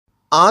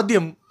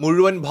ആദ്യം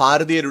മുഴുവൻ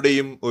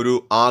ഭാരതീയരുടെയും ഒരു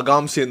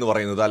ആകാംക്ഷ എന്ന്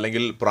പറയുന്നത്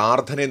അല്ലെങ്കിൽ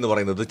പ്രാർത്ഥന എന്ന്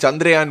പറയുന്നത്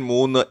ചന്ദ്രയാൻ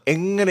 3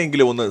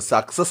 എങ്ങനെയെങ്കിലും ഒന്ന്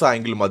സക്സസ്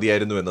ആയെങ്കിൽ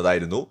മതിയായിരുന്നു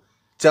എന്നതായിരുന്നു.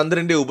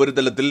 ചന്ദ്രന്റെ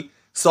ഉപരിതലത്തിൽ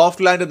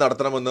സോഫ്റ്റ് ലാൻഡ്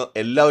നടത്തണമെന്ന്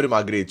എല്ലാവരും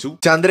ആഗ്രഹിച്ചു.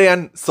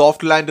 ചന്ദ്രയാൻ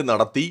സോഫ്റ്റ് ലാൻഡ്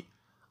നടത്തി.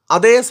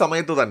 അതേ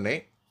സമയത്ത് തന്നെ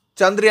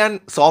ചന്ദ്രയാൻ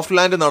സോഫ്റ്റ്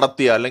ലാൻഡ്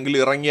നടത്തിയ അല്ലെങ്കിൽ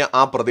ഇറങ്ങിയ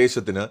ആ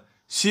പ്രദേശത്തിന്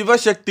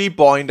ശിവശക്തി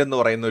പോയിന്റ് എന്ന്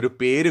പറയുന്ന ഒരു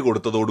പേര്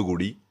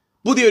കൊടുത്തതോടുകൂടി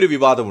പുതിയൊരു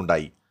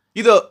വിവാദമുണ്ടായി.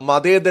 ഇത്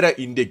മതേതര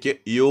ഇന്ത്യക്ക്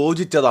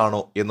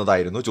യോജിച്ചതാണോ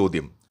എന്നതായിരുന്നു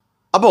ചോദ്യം.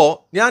 അപ്പോൾ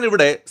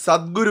ഞാനിവിടെ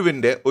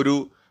സദ്ഗുരുവിൻ്റെ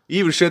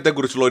ഈ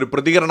വിഷയത്തെക്കുറിച്ചുള്ള ഒരു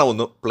പ്രതികരണം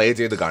ഒന്ന് പ്ലേ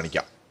ചെയ്ത്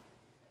കാണിക്കാം.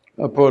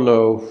 Apollo,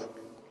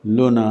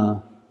 Luna,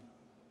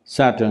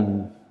 Saturn,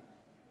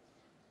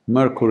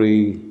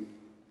 Mercury,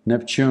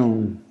 Neptune,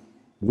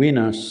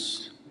 Venus,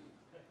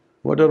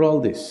 what are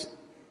all these?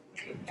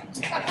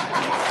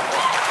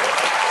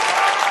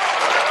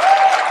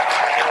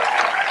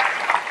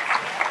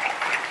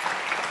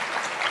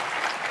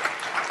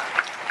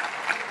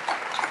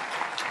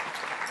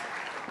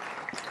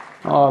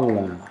 All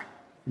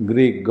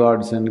Greek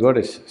gods and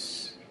goddesses.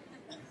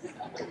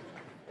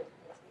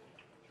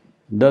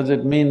 Does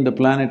it mean the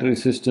planetary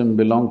system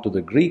belonged to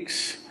the Greeks?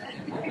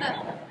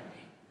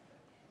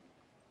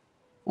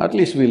 At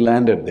least we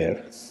landed there.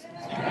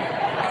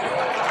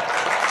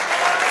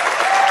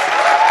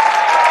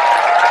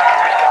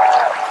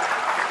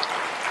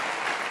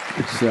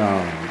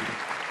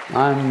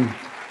 I'm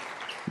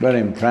very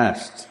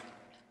impressed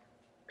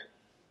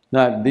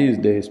that these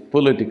days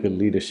political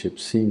leadership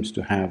seems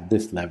to have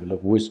this level of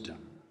wisdom.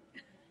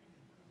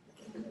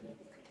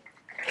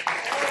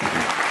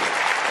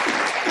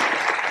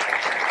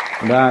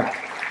 That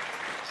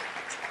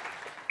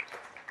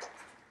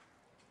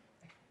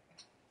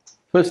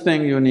first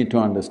thing you need to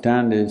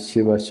understand is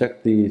Shiva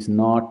Shakthi is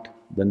not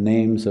the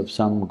names of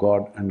some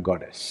god and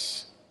goddess.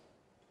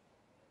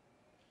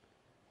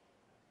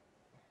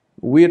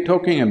 We are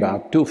talking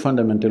about two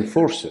fundamental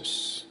forces,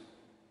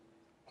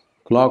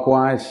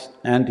 clockwise,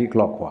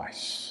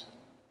 anti-clockwise,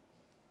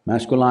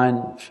 masculine,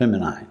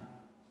 feminine.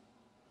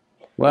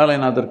 Well,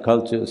 in other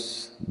cultures,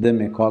 they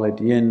may call it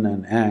yin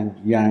and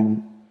yang,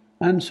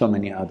 and so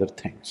many other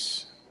things.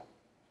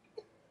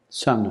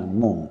 Sun and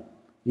moon,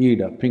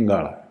 Ida,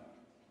 Pingala.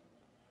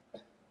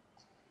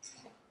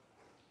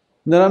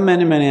 There are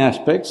many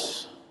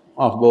aspects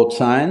of both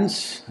science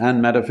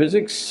and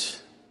metaphysics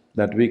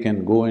that we can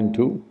go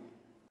into,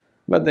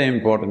 but the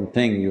important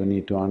thing you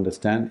need to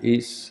understand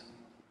is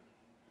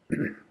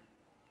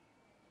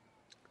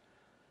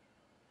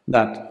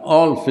that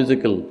all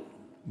physical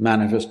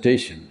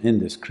manifestation in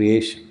this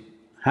creation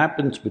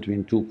happens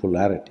between two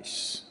polarities.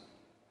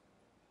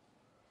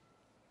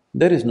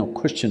 There is no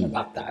question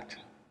about that.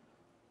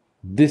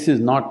 This is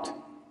not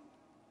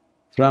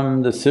from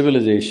the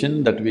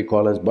civilization that we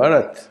call as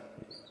Bharat.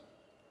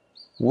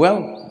 Well,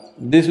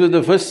 this was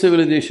the first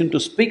civilization to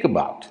speak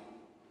about,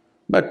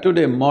 but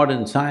today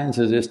modern science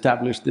has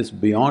established this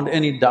beyond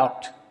any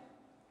doubt,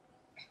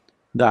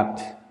 that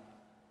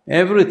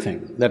everything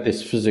that is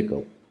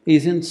physical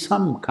is in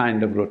some kind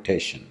of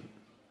rotation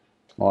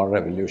or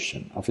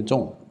revolution of its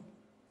own.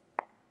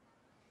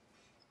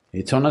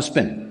 It's on a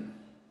spin.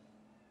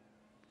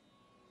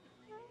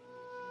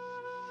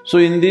 So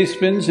in these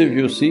spins, if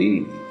you see,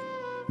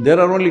 there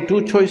are only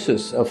two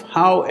choices of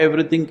how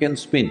everything can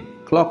spin,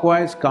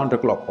 clockwise,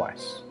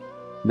 counterclockwise.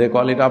 They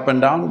call it up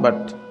and down, but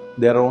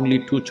there are only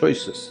two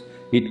choices.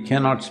 It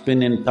cannot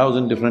spin in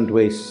 1,000 different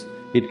ways,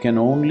 it can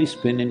only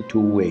spin in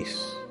two ways.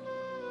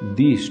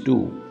 These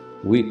two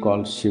we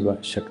call Shiva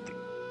Shakti.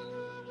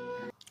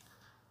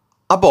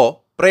 അപ്പോൾ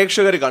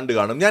പ്രേക്ഷകർ കണ്ടു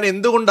കാണും ഞാൻ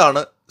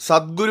എന്തുകൊണ്ടാണ്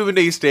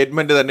സദ്ഗുരുവിൻ്റെ ഈ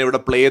statement തന്നെ ഇവിടെ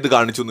play ചെയ്ത്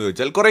കാണിച്ചു എന്ന്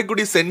ചോദിച്ചാൽ കുറെ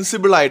കൂടി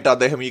സെൻസിബിൾ ആയിട്ട്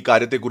അദ്ദേഹം ഈ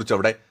കാര്യത്തെക്കുറിച്ച്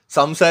അവിടെ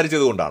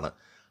സംസാരിച്ചത് കൊണ്ടാണ്.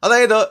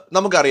 അതായത്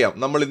നമുക്കറിയാം,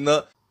 നമ്മൾ ഇന്ന്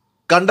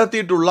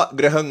കണ്ടെത്തിയിട്ടുള്ള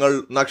ഗ്രഹങ്ങൾ,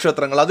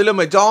 നക്ഷത്രങ്ങൾ, അതിലെ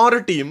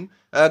മെജോറിറ്റിയും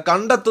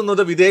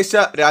കണ്ടെത്തുന്നത് വിദേശ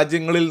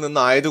രാജ്യങ്ങളിൽ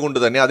നിന്നായതുകൊണ്ട്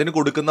തന്നെ അതിന്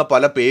കൊടുക്കുന്ന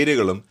പല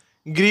പേരുകളും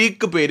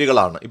ഗ്രീക്ക്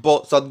പേരുകളാണ്. ഇപ്പോൾ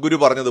സദ്ഗുരു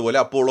പറഞ്ഞതുപോലെ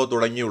അപ്പോളോ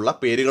തുടങ്ങിയുള്ള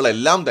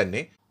പേരുകളെല്ലാം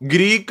തന്നെ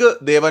ഗ്രീക്ക്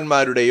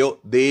ദേവന്മാരുടെയോ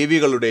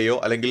ദേവികളുടെയോ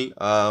അല്ലെങ്കിൽ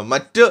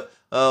മറ്റ്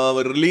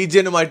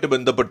റിലീജിയനുമായിട്ട്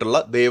ബന്ധപ്പെട്ടുള്ള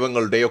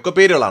ദൈവങ്ങളുടെയോ ഒക്കെ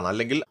പേരുകളാണ്.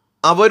 അല്ലെങ്കിൽ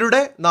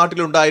അവരുടെ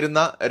നാട്ടിലുണ്ടായിരുന്ന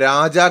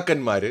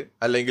രാജാക്കന്മാർ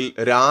അല്ലെങ്കിൽ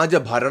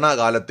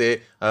രാജഭരണകാലത്തെ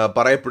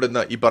പറയപ്പെടുന്ന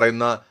ഈ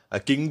പറയുന്ന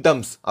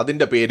കിങ്ഡംസ്,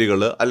 അതിൻ്റെ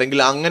പേരുകൾ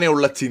അല്ലെങ്കിൽ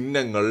അങ്ങനെയുള്ള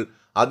ചിഹ്നങ്ങൾ,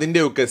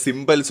 അതിൻ്റെയൊക്കെ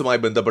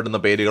സിംബൽസുമായി ബന്ധപ്പെടുന്ന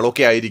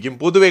പേരുകളൊക്കെ ആയിരിക്കും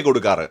പൊതുവെ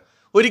കൊടുക്കാറ്.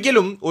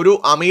 ഒരിക്കലും ഒരു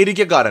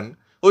അമേരിക്കക്കാരൻ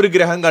ഒരു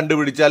ഗ്രഹം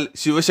കണ്ടുപിടിച്ചാൽ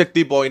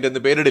ശിവശക്തി പോയിന്റ് എന്ന്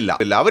പേരിടില്ല.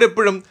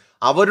 അവരെപ്പോഴും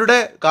അവരുടെ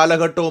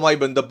കാലഘട്ടവുമായി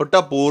ബന്ധപ്പെട്ട,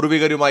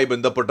 പൂർവികരുമായി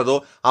ബന്ധപ്പെട്ടതോ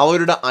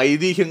അവരുടെ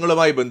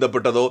ഐതിഹ്യങ്ങളുമായി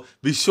ബന്ധപ്പെട്ടതോ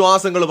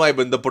വിശ്വാസങ്ങളുമായി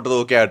ബന്ധപ്പെട്ടതോ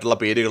ഒക്കെ ആയിട്ടുള്ള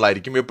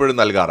പേരുകളായിരിക്കും എപ്പോഴും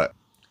നൽകാറ്.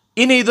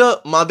 ഇനി ഇത്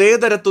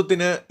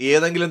മതേതരത്വത്തിന്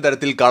ഏതെങ്കിലും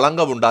തരത്തിൽ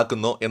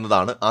കളങ്കമുണ്ടാക്കുന്നോ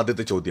എന്നതാണ്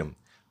ആദ്യത്തെ ചോദ്യം.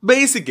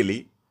 ബേസിക്കലി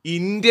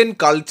ഇന്ത്യൻ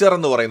കൾച്ചർ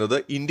എന്ന് പറയുന്നത്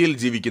ഇന്ത്യയിൽ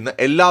ജീവിക്കുന്ന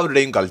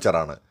എല്ലാവരുടെയും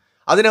കൾച്ചറാണ്.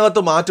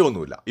 അതിനകത്ത്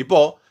മാറ്റമൊന്നുമില്ല.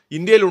 ഇപ്പോൾ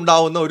ഇന്ത്യയിൽ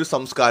ഉണ്ടാവുന്ന ഒരു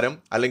സംസ്കാരം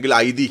അല്ലെങ്കിൽ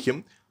ഐതിഹ്യം,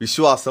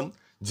 വിശ്വാസം,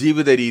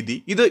 ജീവിത രീതി,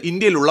 ഇത്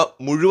ഇന്ത്യയിലുള്ള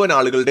മുഴുവൻ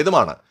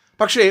ആളുകളുടേതുമാണ്.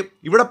 പക്ഷേ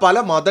ഇവിടെ പല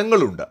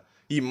മതങ്ങളുണ്ട്.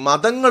 ഈ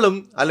മതങ്ങളും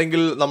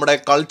അല്ലെങ്കിൽ നമ്മുടെ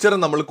കൾച്ചറും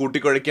നമ്മൾ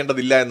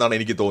കൂട്ടിക്കുഴയ്ക്കേണ്ടതില്ല എന്നാണ്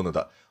എനിക്ക്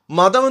തോന്നുന്നത്.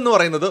 മതം എന്ന്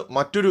പറയുന്നത്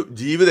മറ്റൊരു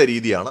ജീവിത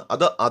രീതിയാണ്,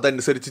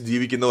 അതനുസരിച്ച്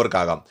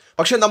ജീവിക്കുന്നവർക്കാകാം.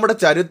 പക്ഷെ നമ്മുടെ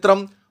ചരിത്രം,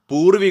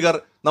 പൂർവികർ,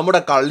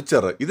 നമ്മുടെ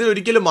കൾച്ചർ,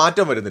 ഇതിലൊരിക്കലും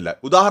മാറ്റം വരുന്നില്ല.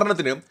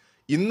 ഉദാഹരണത്തിന്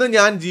ഇന്ന്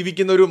ഞാൻ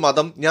ജീവിക്കുന്ന ഒരു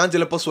മതം ഞാൻ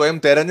ചിലപ്പോൾ സ്വയം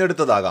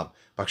തിരഞ്ഞെടുത്തതാകാം.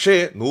 പക്ഷേ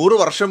 100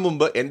 വർഷം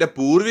മുമ്പ് എൻ്റെ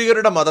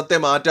പൂർവികരുടെ മതത്തെ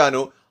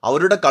മാറ്റാനോ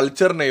അവരുടെ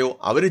കൾച്ചറിനെയോ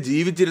അവർ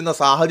ജീവിച്ചിരുന്ന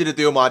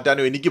സാഹചര്യത്തെയോ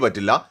മാറ്റാനോ എനിക്ക്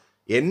പറ്റില്ല.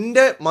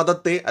 എൻ്റെ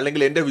മതത്തെ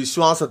അല്ലെങ്കിൽ എൻ്റെ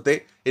വിശ്വാസത്തെ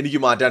എനിക്ക്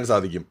മാറ്റാൻ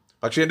സാധിക്കും.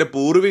 പക്ഷേ എൻ്റെ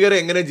പൂർവികരെ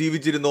എങ്ങനെ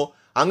ജീവിച്ചിരുന്നോ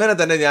അങ്ങനെ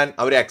തന്നെ ഞാൻ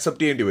അവരെ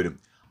അക്സെപ്റ്റ് ചെയ്യേണ്ടി വരും.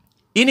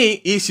 ഇനി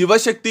ഈ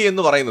ശിവശക്തി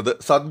എന്ന് പറയുന്നത്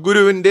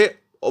സദ്ഗുരുവിൻ്റെ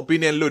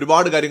ഒപ്പീനിയനിൽ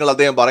ഒരുപാട് കാര്യങ്ങൾ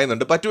അദ്ദേഹം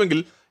പറയുന്നുണ്ട്. പറ്റുമെങ്കിൽ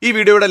ഈ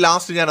വീഡിയോയുടെ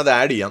ലാസ്റ്റ് ഞാൻ അത്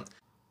ആഡ് ചെയ്യാം.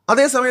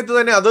 അതേ സമയത്ത്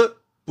തന്നെ അത്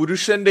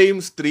പുരുഷന്റെയും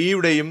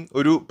സ്ത്രീയുടെയും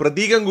ഒരു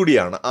പ്രതീകം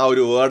കൂടിയാണ് ആ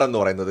ഒരു വേർഡ് എന്ന്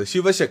പറയുന്നത്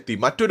ശിവശക്തി.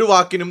 മറ്റൊരു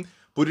വാക്കിനും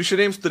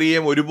പുരുഷനെയും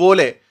സ്ത്രീയെയും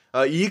ഒരുപോലെ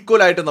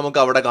ഈക്വൽ ആയിട്ട് നമുക്ക്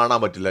അവിടെ കാണാൻ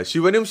പറ്റില്ല.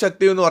 ശിവനും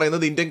ശക്തിയും എന്ന്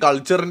പറയുന്നത് ഇന്ത്യൻ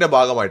കൾച്ചറിന്റെ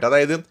ഭാഗമായിട്ട്,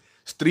 അതായത്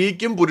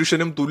സ്ത്രീക്കും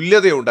പുരുഷനും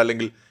തുല്യതയുണ്ട്,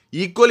 അല്ലെങ്കിൽ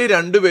ഈക്വലി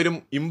രണ്ടുപേരും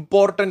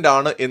ഇമ്പോർട്ടൻ്റ്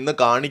ആണ് എന്ന്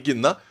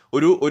കാണിക്കുന്ന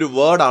ഒരു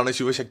വേർഡാണ്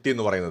ശിവശക്തി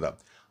എന്ന് പറയുന്നത്.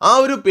 ആ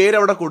ഒരു പേര്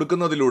അവിടെ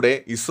കൊടുക്കുന്നതിലൂടെ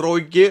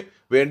ഇസ്രോയ്ക്ക്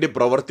വേണ്ടി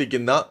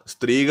പ്രവർത്തിക്കുന്ന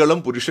സ്ത്രീകളും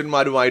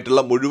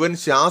പുരുഷന്മാരുമായിട്ടുള്ള മുഴുവൻ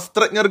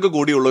ശാസ്ത്രജ്ഞർക്ക്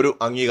കൂടിയുള്ളൊരു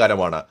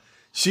അംഗീകാരമാണ്.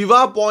 ശിവ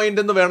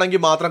പോയിന്റ് എന്ന്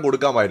വേണമെങ്കിൽ മാത്രം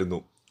കൊടുക്കാമായിരുന്നു,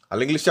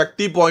 അല്ലെങ്കിൽ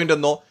ശക്തി പോയിന്റ്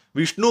എന്നോ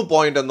വിഷ്ണു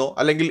പോയിന്റ് എന്നോ,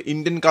 അല്ലെങ്കിൽ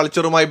ഇന്ത്യൻ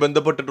കൾച്ചറുമായി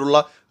ബന്ധപ്പെട്ടിട്ടുള്ള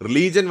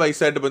റിലീജിയൻ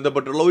വൈസായിട്ട്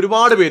ബന്ധപ്പെട്ടുള്ള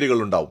ഒരുപാട്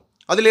പേരുകളുണ്ടാവും,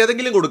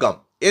 അതിലേതെങ്കിലും കൊടുക്കാം.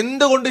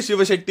 എന്തുകൊണ്ട്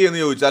ശിവശക്തി എന്ന്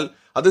ചോദിച്ചാൽ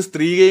അത്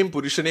സ്ത്രീയെയും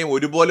പുരുഷനെയും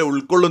ഒരുപോലെ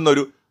ഉൾക്കൊള്ളുന്ന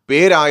ഒരു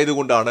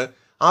പേരായതുകൊണ്ടാണ്.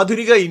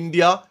 ആധുനിക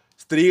ഇന്ത്യ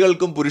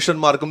സ്ത്രീകൾക്കും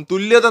പുരുഷന്മാർക്കും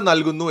തുല്യത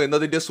നൽകുന്നു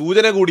എന്നതിൻ്റെ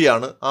സൂചന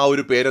കൂടിയാണ് ആ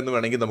ഒരു പേരെന്ന്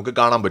വേണമെങ്കിൽ നമുക്ക്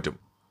കാണാൻ പറ്റും.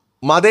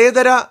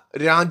 മതേതര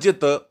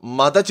രാജ്യത്ത്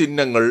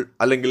മതചിഹ്നങ്ങൾ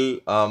അല്ലെങ്കിൽ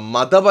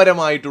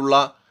മതപരമായിട്ടുള്ള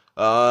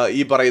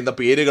ഈ പറയുന്ന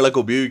പേരുകളൊക്കെ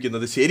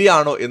ഉപയോഗിക്കുന്നത്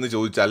ശരിയാണോ എന്ന്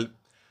ചോദിച്ചാൽ,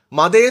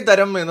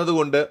 മതേതരം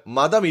എന്നതുകൊണ്ട്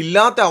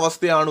മതമില്ലാത്ത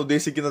അവസ്ഥയാണ്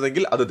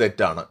ഉദ്ദേശിക്കുന്നതെങ്കിൽ അത്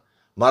തെറ്റാണ്.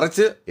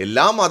 മറിച്ച്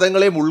എല്ലാ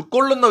മതങ്ങളെയും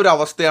ഉൾക്കൊള്ളുന്ന ഒരു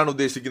അവസ്ഥയാണ്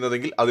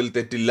ഉദ്ദേശിക്കുന്നതെങ്കിൽ അതിൽ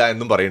തെറ്റില്ല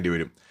എന്നും പറയേണ്ടി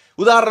വരും.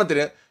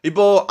 ഉദാഹരണത്തിന്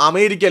ഇപ്പോൾ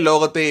അമേരിക്ക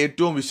ലോകത്തെ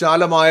ഏറ്റവും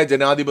വിശാലമായ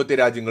ജനാധിപത്യ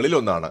രാജ്യങ്ങളിൽ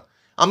ഒന്നാണ്.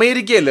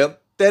 അമേരിക്കയിൽ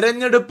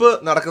തെരഞ്ഞെടുപ്പ്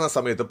നടക്കുന്ന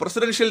സമയത്ത്,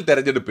 പ്രസിഡൻഷ്യൽ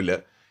തെരഞ്ഞെടുപ്പിൽ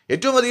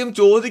ഏറ്റവും അധികം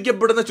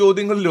ചോദിക്കപ്പെടുന്ന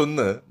ചോദ്യങ്ങളിൽ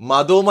ഒന്ന്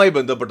മതവുമായി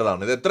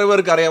ബന്ധപ്പെട്ടതാണ്. ഇത് എത്ര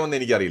പേർക്ക് അറിയാമെന്ന്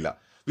എനിക്കറിയില്ല.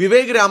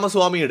 വിവേക്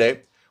രാമസ്വാമിയുടെ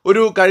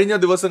ഒരു കഴിഞ്ഞ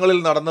ദിവസങ്ങളിൽ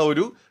നടന്ന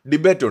ഒരു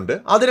ഡിബേറ്റ് ഉണ്ട്.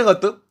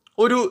 അതിനകത്ത്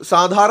ഒരു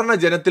സാധാരണ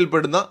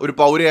ജനത്തിൽപ്പെടുന്ന ഒരു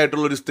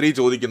പൗരയായിട്ടുള്ള ഒരു സ്ത്രീ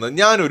ചോദിക്കുന്നത്,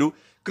 ഞാനൊരു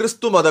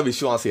ക്രിസ്തുമത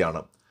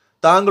വിശ്വാസിയാണ്,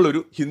 താങ്കൾ ഒരു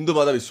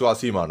ഹിന്ദുമത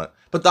വിശ്വാസിയുമാണ്,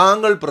 അപ്പം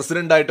താങ്കൾ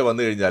പ്രസിഡന്റായിട്ട്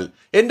വന്നു കഴിഞ്ഞാൽ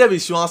എൻ്റെ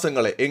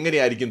വിശ്വാസങ്ങളെ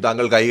എങ്ങനെയായിരിക്കും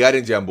താങ്കൾ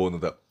കൈകാര്യം ചെയ്യാൻ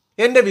പോകുന്നത്?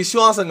 എൻ്റെ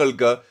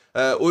വിശ്വാസങ്ങൾക്ക്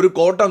ഒരു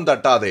കോട്ടം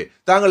തട്ടാതെ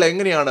താങ്കൾ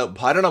എങ്ങനെയാണ്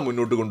ഭരണം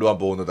മുന്നോട്ട് കൊണ്ടുപോകാൻ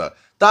പോകുന്നത്?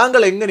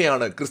 താങ്കൾ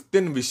എങ്ങനെയാണ്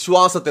ക്രിസ്ത്യൻ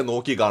വിശ്വാസത്തെ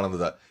നോക്കി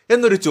കാണുന്നത്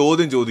എന്നൊരു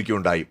ചോദ്യം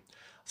ചോദിക്കുകയുണ്ടായി.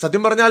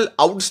 സത്യം പറഞ്ഞാൽ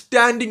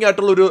ഔട്ട്സ്റ്റാൻഡിംഗ്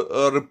ആയിട്ടുള്ളൊരു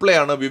റിപ്ലൈ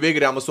ആണ് വിവേക്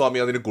രാമസ്വാമി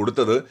അതിന്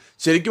കൊടുത്തത്.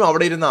 ശരിക്കും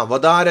അവിടെ ഇരുന്ന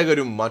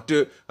അവതാരകരും മറ്റ്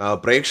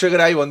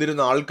പ്രേക്ഷകരായി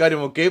വന്നിരുന്ന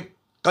ആൾക്കാരുമൊക്കെ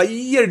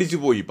കൈയടിച്ചു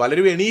പോയി,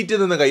 പലരും എണീറ്റ്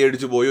നിന്ന്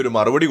കൈയടിച്ചു പോയി ഒരു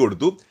മറുപടി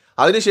കൊടുത്തു.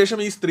 അതിനുശേഷം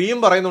ഈ സ്ത്രീയും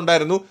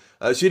പറയുന്നുണ്ടായിരുന്നു,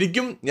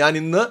 ശരിക്കും ഞാൻ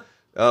ഇന്ന്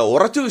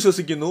ഉറച്ചു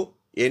വിശ്വസിക്കുന്നു,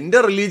 എൻ്റെ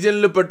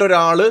റിലീജിയനിൽ പെട്ട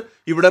ഒരാൾ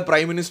ഇവിടെ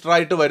പ്രൈം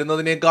മിനിസ്റ്ററായിട്ട്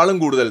വരുന്നതിനേക്കാളും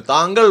കൂടുതൽ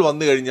താങ്കൾ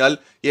വന്നു കഴിഞ്ഞാൽ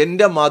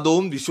എൻ്റെ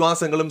മതവും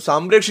വിശ്വാസങ്ങളും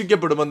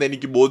സംരക്ഷിക്കപ്പെടുമെന്ന്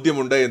എനിക്ക്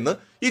ബോധ്യമുണ്ട് എന്ന്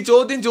ഈ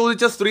ചോദ്യം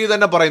ചോദിച്ച സ്ത്രീ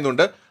തന്നെ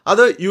പറയുന്നുണ്ട്.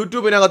 അത്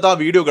യൂട്യൂബിനകത്ത് ആ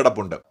വീഡിയോ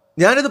കിടപ്പുണ്ട്.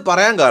 ഞാനിത്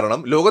പറയാൻ കാരണം,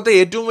 ലോകത്തെ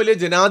ഏറ്റവും വലിയ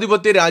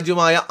ജനാധിപത്യ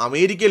രാജ്യമായ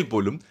അമേരിക്കയിൽ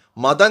പോലും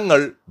മതങ്ങൾ,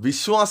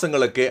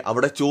 വിശ്വാസങ്ങളൊക്കെ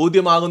അവിടെ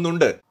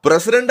ചോദ്യമാകുന്നുണ്ട്.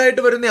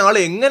 പ്രസിഡന്റായിട്ട് വരുന്ന ആൾ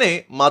എങ്ങനെ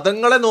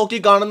മതങ്ങളെ നോക്കി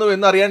കാണുന്നു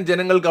എന്നറിയാൻ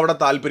ജനങ്ങൾക്ക് അവിടെ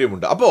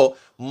താല്പര്യമുണ്ട്. അപ്പോൾ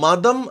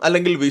മതം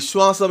അല്ലെങ്കിൽ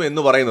വിശ്വാസം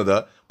എന്ന് പറയുന്നത്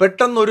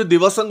പെട്ടെന്നൊരു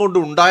ദിവസം കൊണ്ട്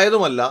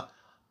ഉണ്ടായതുമല്ല,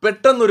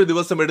 പെട്ടെന്നൊരു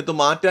ദിവസം എടുത്ത്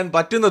മാറ്റാൻ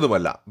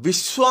പറ്റുന്നതുമല്ല.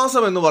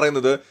 വിശ്വാസം എന്ന്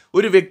പറയുന്നത്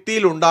ഒരു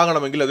വ്യക്തിയിൽ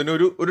ഉണ്ടാകണമെങ്കിൽ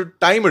അതിനൊരു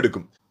ടൈം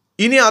എടുക്കും.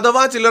 ഇനി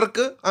അഥവാ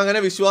ചിലർക്ക് അങ്ങനെ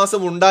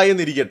വിശ്വാസം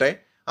ഉണ്ടായെന്നിരിക്കട്ടെ,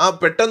 ആ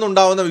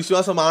പെട്ടെന്നുണ്ടാവുന്ന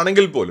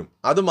വിശ്വാസമാണെങ്കിൽ പോലും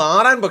അത്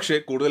മാറാൻ പക്ഷേ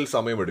കൂടുതൽ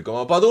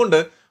സമയമെടുക്കും. അപ്പോൾ അതുകൊണ്ട്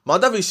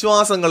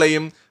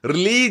മതവിശ്വാസങ്ങളെയും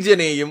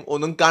റിലീജിയനെയും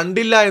ഒന്നും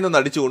കണ്ടില്ല എന്ന്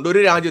നടിച്ചുകൊണ്ട് ഒരു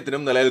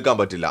രാജ്യത്തിനും നിലനിൽക്കാൻ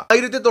പറ്റില്ല.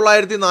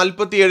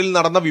 1947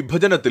 നടന്ന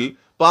വിഭജനത്തിൽ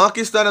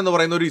പാകിസ്ഥാൻ എന്ന്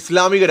പറയുന്ന ഒരു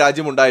ഇസ്ലാമിക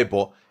രാജ്യം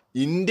ഉണ്ടായപ്പോൾ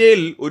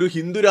ഇന്ത്യയിൽ ഒരു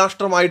ഹിന്ദു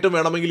രാഷ്ട്രമായിട്ടും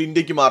വേണമെങ്കിൽ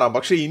ഇന്ത്യക്ക് മാറാം.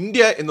 പക്ഷേ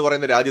ഇന്ത്യ എന്ന്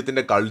പറയുന്ന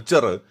രാജ്യത്തിന്റെ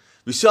കൾച്ചർ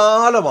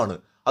വിശാലമാണ്.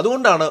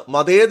 അതുകൊണ്ടാണ്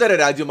മതേതര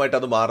രാജ്യമായിട്ട്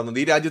അത് മാറുന്നത്.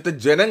 ഈ രാജ്യത്തെ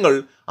ജനങ്ങൾ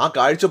ആ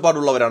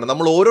കാഴ്ചപ്പാടുള്ളവരാണ്.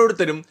 നമ്മൾ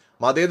ഓരോരുത്തരും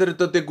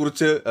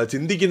മതേതരത്വത്തെക്കുറിച്ച്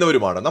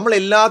ചിന്തിക്കുന്നവരുമാണ്. നമ്മൾ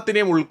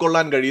എല്ലാത്തിനെയും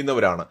ഉൾക്കൊള്ളാൻ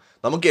കഴിയുന്നവരാണ്.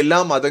 നമുക്ക് എല്ലാ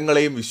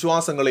മതങ്ങളെയും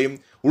വിശ്വാസങ്ങളെയും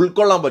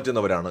ഉൾക്കൊള്ളാൻ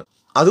പറ്റുന്നവരാണ്.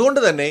 അതുകൊണ്ട്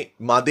തന്നെ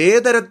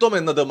മതേതരത്വം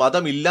എന്നത്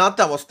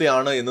മതമില്ലാത്ത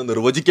അവസ്ഥയാണ് എന്ന്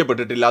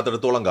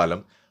നിർവചിക്കപ്പെട്ടിട്ടില്ലാത്തിടത്തോളം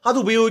കാലം അത്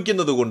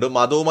ഉപയോഗിക്കുന്നത് കൊണ്ട്,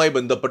 മതവുമായി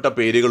ബന്ധപ്പെട്ട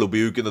പേരുകൾ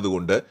ഉപയോഗിക്കുന്നത്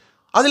കൊണ്ട്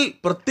അതിൽ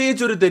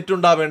പ്രത്യേകിച്ചൊരു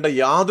തെറ്റുണ്ടാവേണ്ട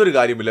യാതൊരു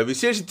കാര്യമില്ല.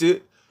 വിശേഷിച്ച്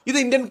ഇത്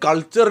ഇന്ത്യൻ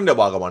കൾച്ചറിൻ്റെ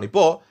ഭാഗമാണ്.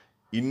 ഇപ്പോൾ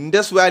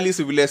ഇൻഡസ് വാലി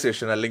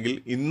സിവിലൈസേഷൻ അല്ലെങ്കിൽ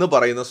ഇന്ന്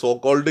പറയുന്ന സോ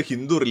കോൾഡ്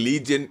ഹിന്ദു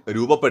റിലീജിയൻ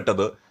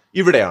രൂപപ്പെട്ടത്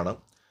ഇവിടെയാണ്.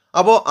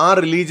 അപ്പോൾ ആ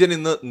റിലീജിയൻ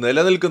ഇന്ന്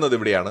നിലനിൽക്കുന്നത്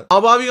ഇവിടെയാണ്.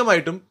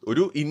 സ്വാഭാവികമായിട്ടും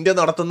ഒരു ഇന്ത്യ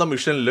നടത്തുന്ന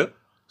മിഷനിൽ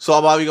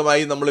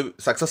സ്വാഭാവികമായി നമ്മൾ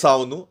സക്സസ്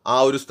ആവുന്നു. ആ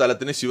ഒരു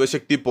സ്ഥലത്തിന്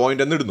ശിവശക്തി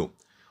പോയിന്റ് എന്നിടുന്നു.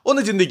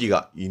 ഒന്ന് ചിന്തിക്കുക,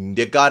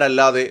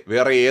 ഇന്ത്യക്കാരല്ലാതെ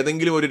വേറെ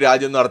ഏതെങ്കിലും ഒരു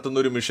രാജ്യം നടത്തുന്ന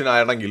ഒരു മിഷൻ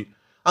ആണെങ്കിൽ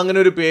അങ്ങനെ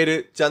ഒരു പേര്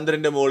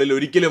ചന്ദ്രന്റെ മുകളിൽ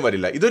ഒരിക്കലും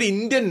വരില്ല. ഇതൊരു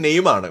ഇന്ത്യൻ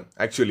നെയിമാണ്.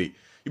 ആക്ച്വലി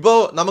ഇപ്പോൾ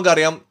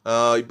നമുക്കറിയാം,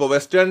 ഇപ്പോൾ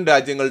വെസ്റ്റേൺ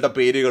രാജ്യങ്ങളുടെ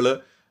പേരുകൾ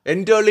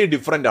എൻറ്റയർലി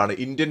ഡിഫറെൻ്റ് ആണ്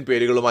ഇന്ത്യൻ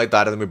പേരുകളുമായി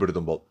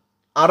താരതമ്യപ്പെടുത്തുമ്പോൾ.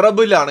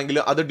 അറബിലാണെങ്കിൽ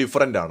അത്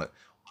ഡിഫറെൻ്റ് ആണ്.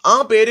 ആ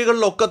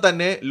പേരുകളിലൊക്കെ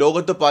തന്നെ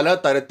ലോകത്ത് പല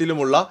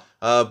തരത്തിലുമുള്ള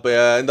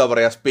എന്താ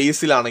പറയുക,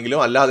 സ്പേസിലാണെങ്കിലും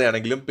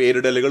അല്ലാതെയാണെങ്കിലും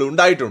പേരിടലുകൾ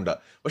ഉണ്ടായിട്ടുണ്ട്.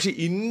 പക്ഷേ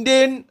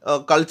ഇന്ത്യൻ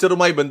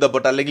കൾച്ചറുമായി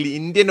ബന്ധപ്പെട്ട് അല്ലെങ്കിൽ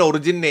ഇന്ത്യൻ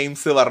ഒറിജിൻ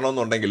നെയിംസ്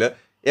വരണമെന്നുണ്ടെങ്കിൽ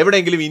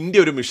എവിടെയെങ്കിലും ഇന്ത്യ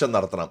ഒരു മിഷൻ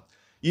നടത്തണം,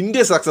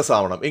 ഇന്ത്യ സക്സസ്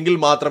ആവണം, എങ്കിൽ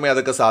മാത്രമേ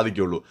അതൊക്കെ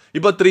സാധിക്കുള്ളൂ.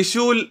 ഇപ്പോൾ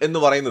തൃശൂൽ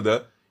എന്ന് പറയുന്നത്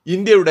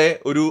ഇന്ത്യയുടെ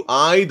ഒരു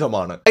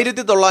ആയുധമാണ്.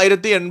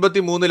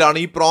 1983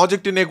 ഈ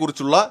പ്രോജക്റ്റിനെ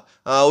കുറിച്ചുള്ള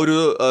ഒരു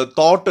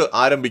തോട്ട്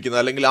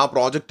ആരംഭിക്കുന്നത്, അല്ലെങ്കിൽ ആ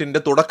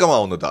പ്രോജക്റ്റിന്റെ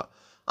തുടക്കമാവുന്നത്.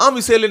 ആ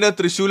മിസൈലിന്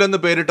തൃശൂൽ എന്ന്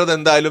പേരിട്ടത്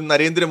എന്തായാലും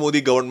നരേന്ദ്രമോദി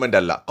ഗവൺമെന്റ്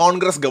അല്ല,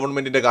 കോൺഗ്രസ്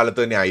ഗവൺമെന്റിന്റെ കാലത്ത്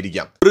തന്നെ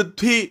ആയിരിക്കാം.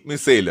 പൃഥ്വി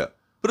മിസൈൽ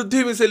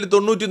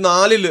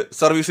 94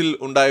 സർവീസിൽ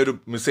ഉണ്ടായ ഒരു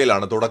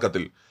മിസൈലാണ്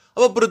തുടക്കത്തിൽ.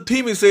 അപ്പോൾ പൃഥ്വി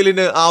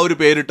മിസൈലിന് ആ ഒരു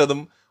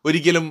പേരിട്ടതും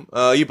ഒരിക്കലും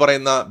ഈ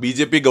പറയുന്ന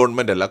BJP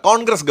ഗവൺമെന്റ് അല്ല,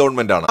 കോൺഗ്രസ്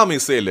ഗവൺമെന്റ് ആണ്. ആ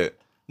മിസൈല്,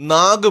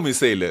 നാഗ്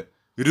മിസൈല്,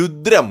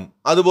 രുദ്രം,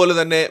 അതുപോലെ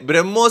തന്നെ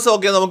ബ്രഹ്മോസം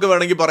ഒക്കെ നമുക്ക്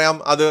വേണമെങ്കിൽ പറയാം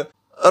അത്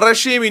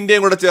റഷ്യയും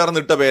ഇന്ത്യയും കൂടെ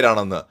ചേർന്നിട്ട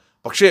പേരാണെന്ന്.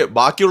 പക്ഷേ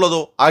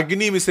ബാക്കിയുള്ളതോ,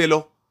 അഗ്നി മിസൈലോ,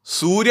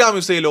 സൂര്യ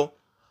മിസൈലോ?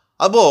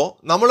 അപ്പോൾ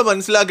നമ്മൾ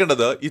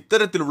മനസ്സിലാക്കേണ്ടത്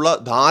ഇത്തരത്തിലുള്ള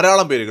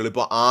ധാരാളം പേരുകൾ,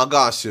 ഇപ്പോൾ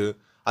ആകാശ്,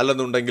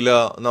 അല്ലെന്നുണ്ടെങ്കിൽ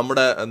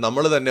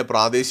നമ്മൾ തന്നെ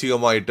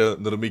പ്രാദേശികമായിട്ട്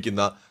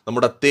നിർമ്മിക്കുന്ന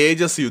നമ്മുടെ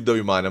തേജസ്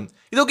യുദ്ധവിമാനം,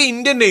 ഇതൊക്കെ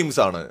ഇന്ത്യൻ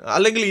നെയിംസ് ആണ്,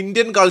 അല്ലെങ്കിൽ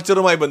ഇന്ത്യൻ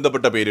കൾച്ചറുമായി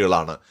ബന്ധപ്പെട്ട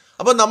പേരുകളാണ്.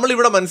 അപ്പോൾ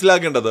നമ്മളിവിടെ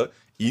മനസ്സിലാക്കേണ്ടത്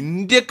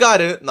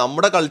ഇന്ത്യക്കാര്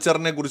നമ്മുടെ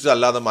കൾച്ചറിനെ കുറിച്ച്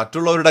അല്ലാതെ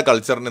മറ്റുള്ളവരുടെ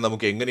കൾച്ചറിനെ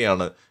നമുക്ക്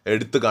എങ്ങനെയാണ്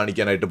എടുത്തു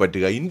കാണിക്കാനായിട്ട്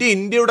പറ്റുക?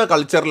 ഇന്ത്യയുടെ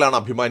കൾച്ചറിലാണ്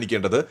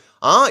അഭിമാനിക്കേണ്ടത്.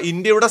 ആ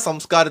ഇന്ത്യയുടെ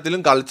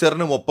സംസ്കാരത്തിലും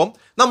കൾച്ചറിനും ഒപ്പം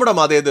നമ്മുടെ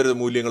മതേതര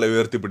മൂല്യങ്ങളെ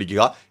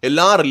ഉയർത്തിപ്പിടിക്കുക,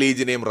 എല്ലാ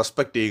റിലീജിയനെയും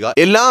റെസ്പെക്ട് ചെയ്യുക,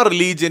 എല്ലാ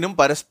റിലീജിയനും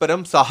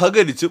പരസ്പരം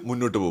സഹകരിച്ച്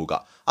മുന്നോട്ട് പോവുക.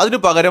 അതിന്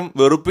പകരം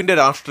വെറുപ്പിന്റെ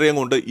രാഷ്ട്രീയം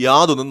കൊണ്ട്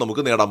യാതൊന്നും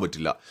നമുക്ക് നേടാൻ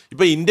പറ്റില്ല.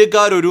 ഇപ്പൊ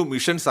ഇന്ത്യക്കാരൊരു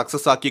മിഷൻ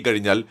സക്സസ് ആക്കി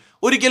കഴിഞ്ഞാൽ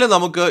ഒരിക്കലും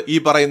നമുക്ക് ഈ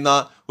പറയുന്ന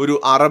ഒരു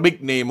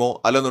അറബിക് നെയിമോ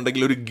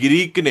അല്ലെന്നുണ്ടെങ്കിൽ ഒരു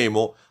ഗ്രീക്ക്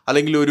നെയിമോ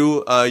അല്ലെങ്കിൽ ഒരു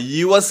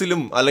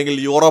US-ലും അല്ലെങ്കിൽ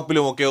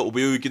യൂറോപ്പിലും ഒക്കെ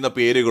ഉപയോഗിക്കുന്ന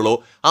പേരുകളോ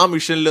ആ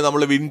മിഷനിൽ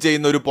നമ്മൾ വിൻ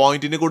ചെയ്യുന്ന ഒരു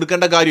പോയിന്റിന്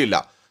കൊടുക്കേണ്ട കാര്യമില്ല.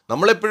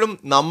 നമ്മളെപ്പോഴും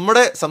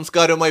നമ്മുടെ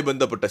സംസ്കാരവുമായി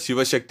ബന്ധപ്പെട്ട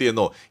ശിവശക്തി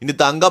എന്നോ ഇനി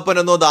തങ്കപ്പൻ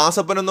എന്നോ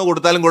ദാസപ്പൻ എന്നോ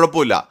കൊടുത്താലും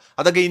കുഴപ്പമില്ല,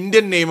 അതൊക്കെ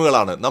ഇന്ത്യൻ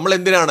നെയിമുകളാണ്. നമ്മൾ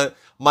എന്തിനാണ്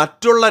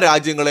മറ്റുള്ള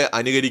രാജ്യങ്ങളെ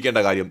അനുകരിക്കേണ്ട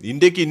കാര്യം?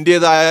 ഇന്ത്യക്ക്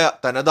ഇന്ത്യയുടേതായ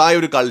തനതായ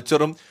ഒരു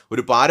കൾച്ചറും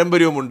ഒരു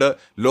പാരമ്പര്യവുമുണ്ട്.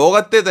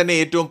 ലോകത്തെ തന്നെ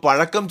ഏറ്റവും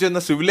പഴക്കം ചെന്ന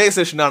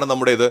സിവിലൈസേഷനാണ്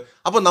നമ്മുടേത്.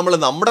 അപ്പോൾ നമ്മൾ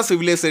നമ്മുടെ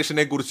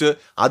സിവിലൈസേഷനെ കുറിച്ച്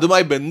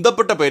അതുമായി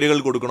ബന്ധപ്പെട്ട പേരുകൾ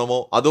കൊടുക്കണമോ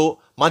അതോ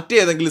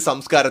മറ്റേതെങ്കിലും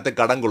സംസ്കാരത്തെ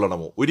കടം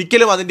കൊള്ളണമോ?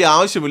 ഒരിക്കലും അതിൻ്റെ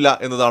ആവശ്യമില്ല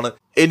എന്നതാണ്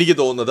എനിക്ക്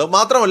തോന്നുന്നത്.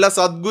 മാത്രമല്ല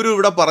സദ്ഗുരു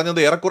ഇവിടെ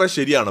പറഞ്ഞത് ഏറെക്കുറെ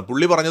ശരിയാണ്.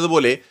 പുള്ളി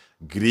പറഞ്ഞതുപോലെ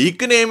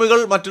ഗ്രീക്ക് നെയിമുകൾ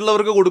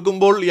മറ്റുള്ളവർക്ക്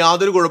കൊടുക്കുമ്പോൾ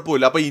യാതൊരു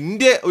കുഴപ്പമില്ല. അപ്പൊ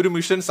ഇന്ത്യ ഒരു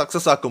മിഷൻ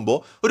സക്സസ് ആക്കുമ്പോൾ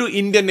ഒരു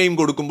ഇന്ത്യൻ നെയിം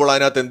കൊടുക്കുമ്പോൾ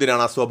അതിനകത്ത്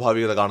എന്തിനാണ്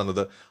അസ്വാഭാവികത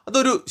കാണുന്നത്?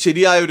 അതൊരു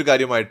ശരിയായ ഒരു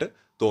കാര്യമായിട്ട്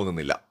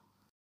തോന്നുന്നില്ല.